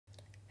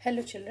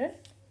Hello children,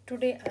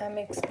 today I am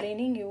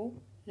explaining you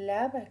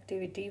lab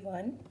activity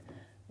 1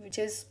 which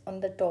is on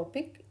the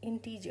topic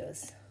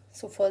integers.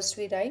 So first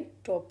we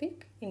write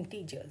topic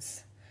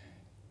integers.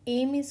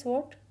 Aim is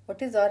what?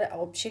 What is our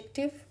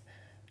objective?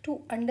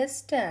 To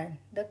understand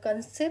the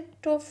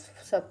concept of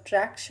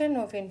subtraction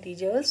of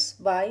integers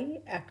by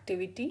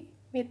activity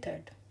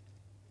method.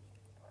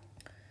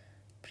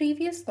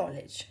 Previous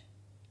knowledge.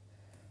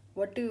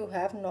 What do you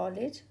have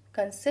knowledge?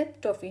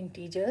 Concept of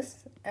integers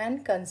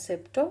and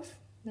concept of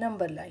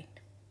number line.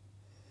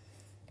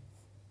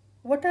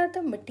 What are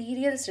the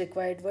materials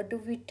required? What do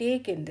we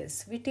take in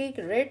this? We take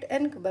red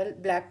and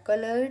black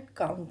colored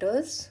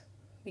counters.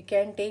 We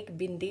can take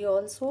bindi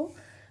also.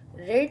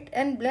 Red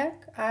and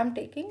black I am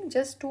taking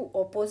just two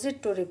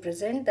opposite to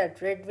represent, that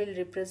red will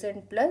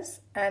represent plus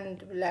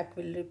and black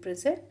will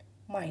represent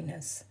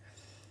minus.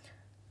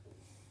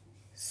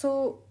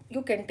 So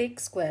you can take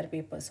square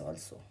papers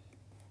also.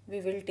 We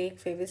will take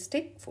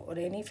fevistick for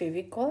any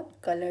fevicol,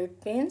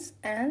 colored pens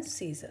and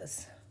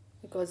scissors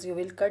because you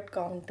will cut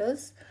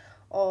counters,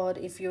 or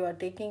if you are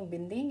taking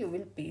bindi you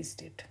will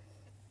paste it.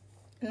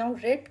 Now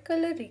red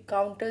color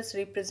counters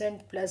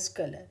represent plus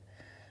color,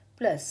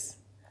 plus,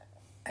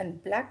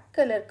 and black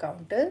color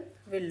counter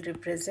will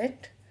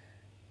represent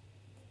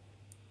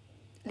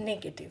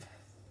negative.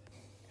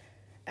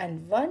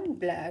 And one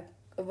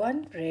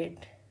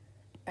red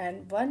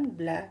and one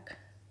black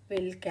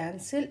will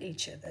cancel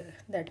each other.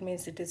 That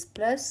means it is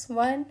plus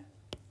 1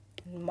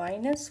 and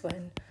minus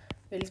 1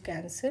 will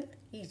cancel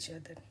each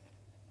other.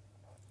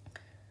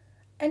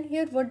 And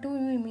here what do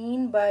we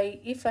mean by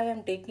if I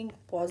am taking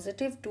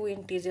positive two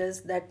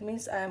integers, that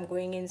means I am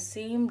going in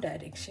same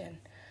direction.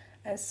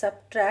 And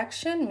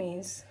subtraction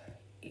means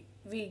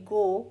we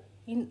go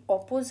in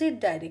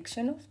opposite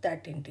direction of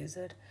that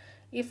integer.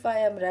 If I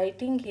am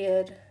writing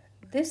here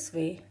this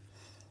way,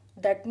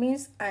 that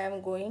means I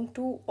am going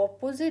to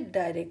opposite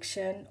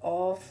direction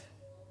of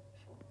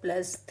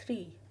plus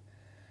 3.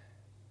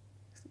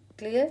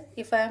 Clear?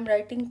 If I am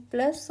writing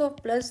plus of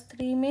plus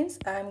 3 means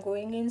I am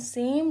going in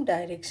same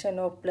direction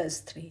of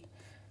plus 3.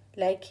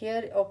 Like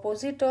here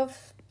opposite of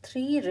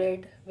 3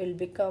 red will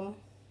become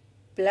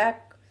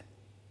black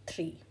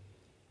 3.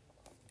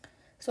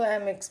 So I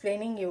am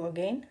explaining you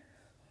again.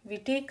 We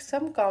take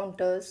some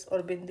counters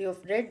or bindi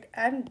of red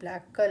and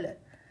black color.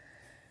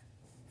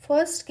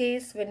 First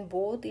case, when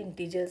both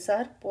integers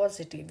are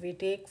positive, we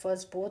take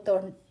first both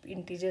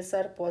integers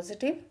are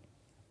positive,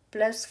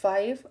 plus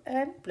 5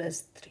 and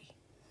plus 3.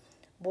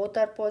 Both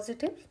are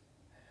positive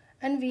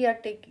and we are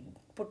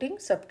putting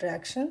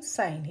subtraction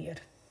sign here.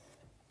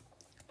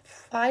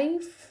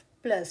 5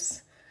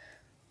 plus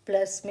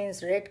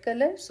means red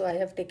color, so I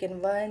have taken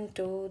 1,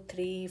 2,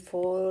 3,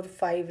 4,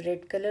 5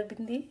 red color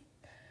bindi.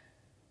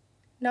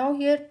 Now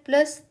here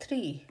plus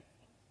 3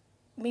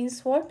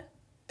 means what?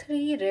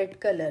 3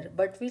 red color,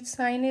 but which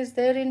sign is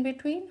there in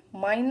between?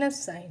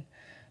 Minus sign,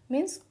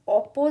 means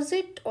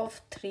opposite of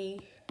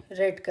 3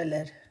 red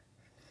color.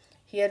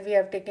 Here we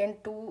have taken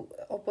two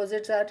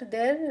opposites are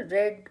there,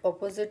 red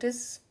opposite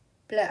is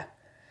black.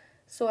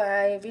 So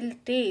I will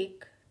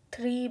take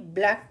 3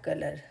 black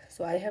color.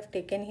 So I have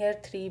taken here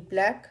 3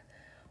 black,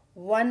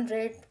 1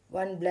 red,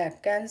 1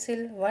 black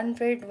cancel, 1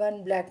 red,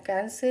 1 black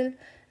cancel,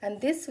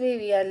 and this way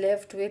we are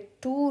left with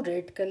 2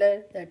 red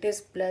color, that is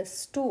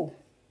plus 2.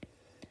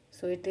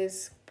 So it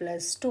is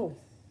plus 2.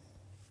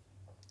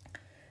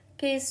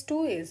 Case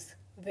 2 is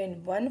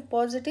when one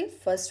positive,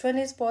 first one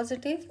is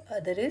positive,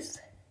 other is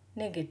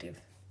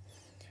negative.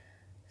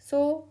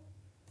 So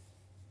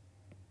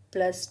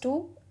plus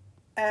 2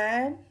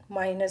 and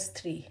minus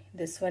 3.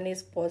 This one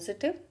is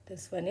positive,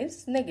 this one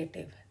is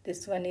negative.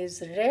 This one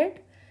is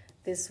red,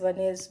 this one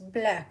is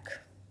black.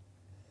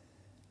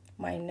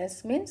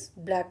 Minus means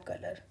black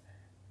color.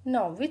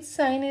 Now which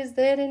sign is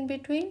there in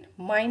between?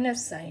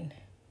 Minus sign,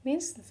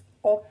 means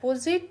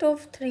opposite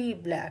of 3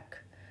 black,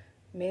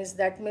 means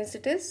that means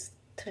it is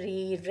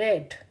 3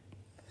 red.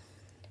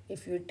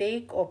 If you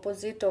take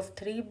opposite of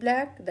 3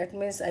 black, that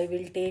means I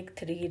will take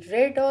 3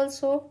 red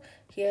also.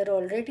 Here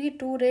already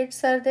 2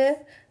 reds are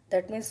there.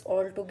 That means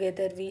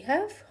altogether we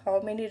have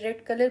how many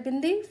red color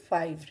bindi?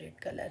 5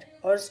 red color,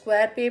 or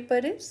square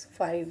paper is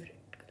 5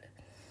 red color.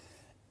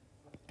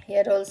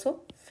 Here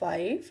also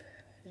 5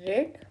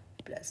 red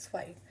plus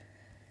 5.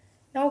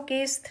 Now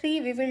case 3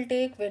 we will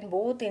take when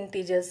both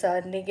integers are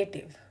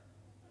negative.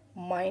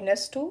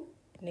 Minus 2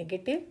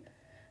 negative,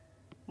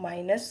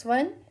 minus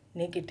 1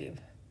 negative.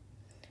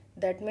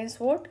 That means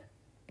what?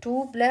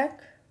 2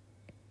 black,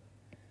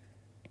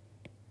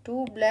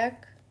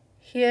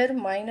 here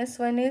minus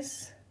 1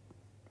 is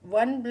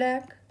 1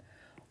 black,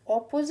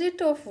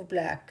 opposite of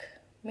black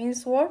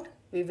means what?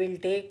 We will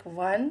take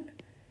 1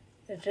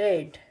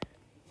 red.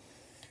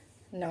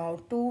 Now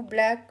 2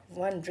 black,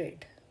 1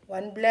 red.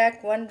 1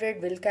 black, 1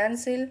 red will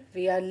cancel.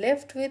 We are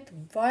left with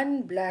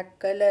 1 black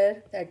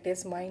color, that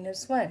is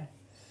minus 1.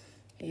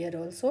 Here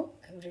also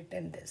I have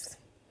written this.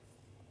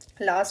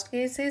 Last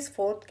case is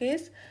fourth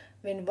case,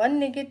 when one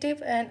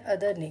negative and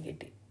other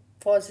negative,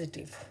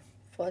 positive.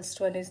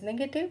 First one is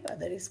negative,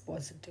 other is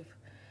positive.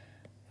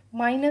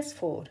 minus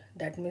 4.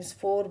 That means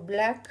 4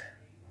 black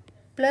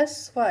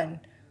plus 1.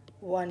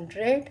 1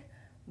 red.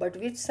 But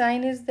which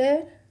sign is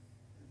there?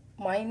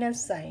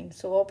 Minus sign.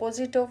 So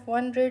opposite of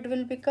 1 red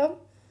will become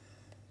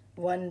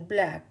 1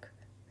 black.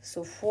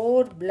 So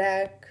 4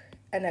 black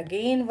and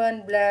again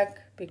 1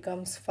 black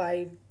becomes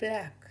 5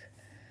 black.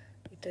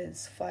 It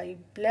is 5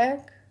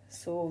 black.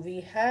 So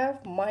we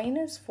have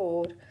minus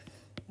 4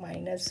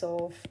 minus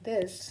of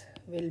this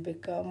will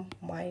become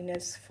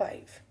minus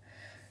 5.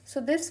 So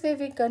this way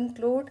we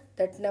conclude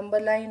that number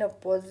line of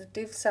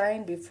positive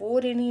sign before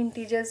any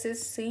integers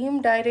is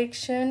same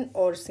direction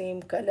or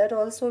same color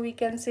also we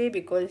can say,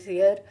 because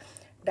here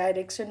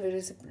direction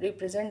will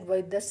represent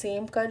with the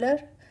same color.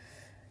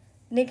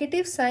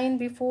 Negative sign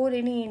before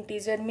any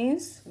integer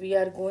means we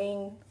are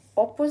going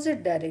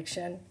opposite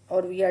direction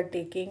or we are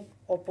taking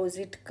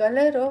opposite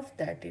color of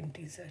that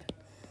integer.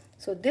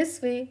 So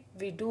this way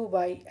we do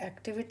by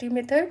activity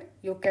method.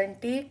 You can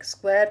take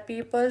square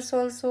papers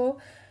also.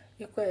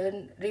 You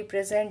can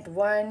represent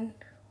 1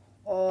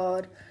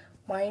 or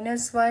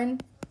minus 1.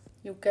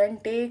 You can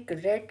take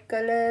red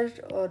color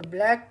or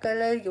black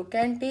color. You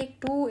can take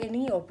two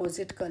any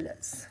opposite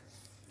colors.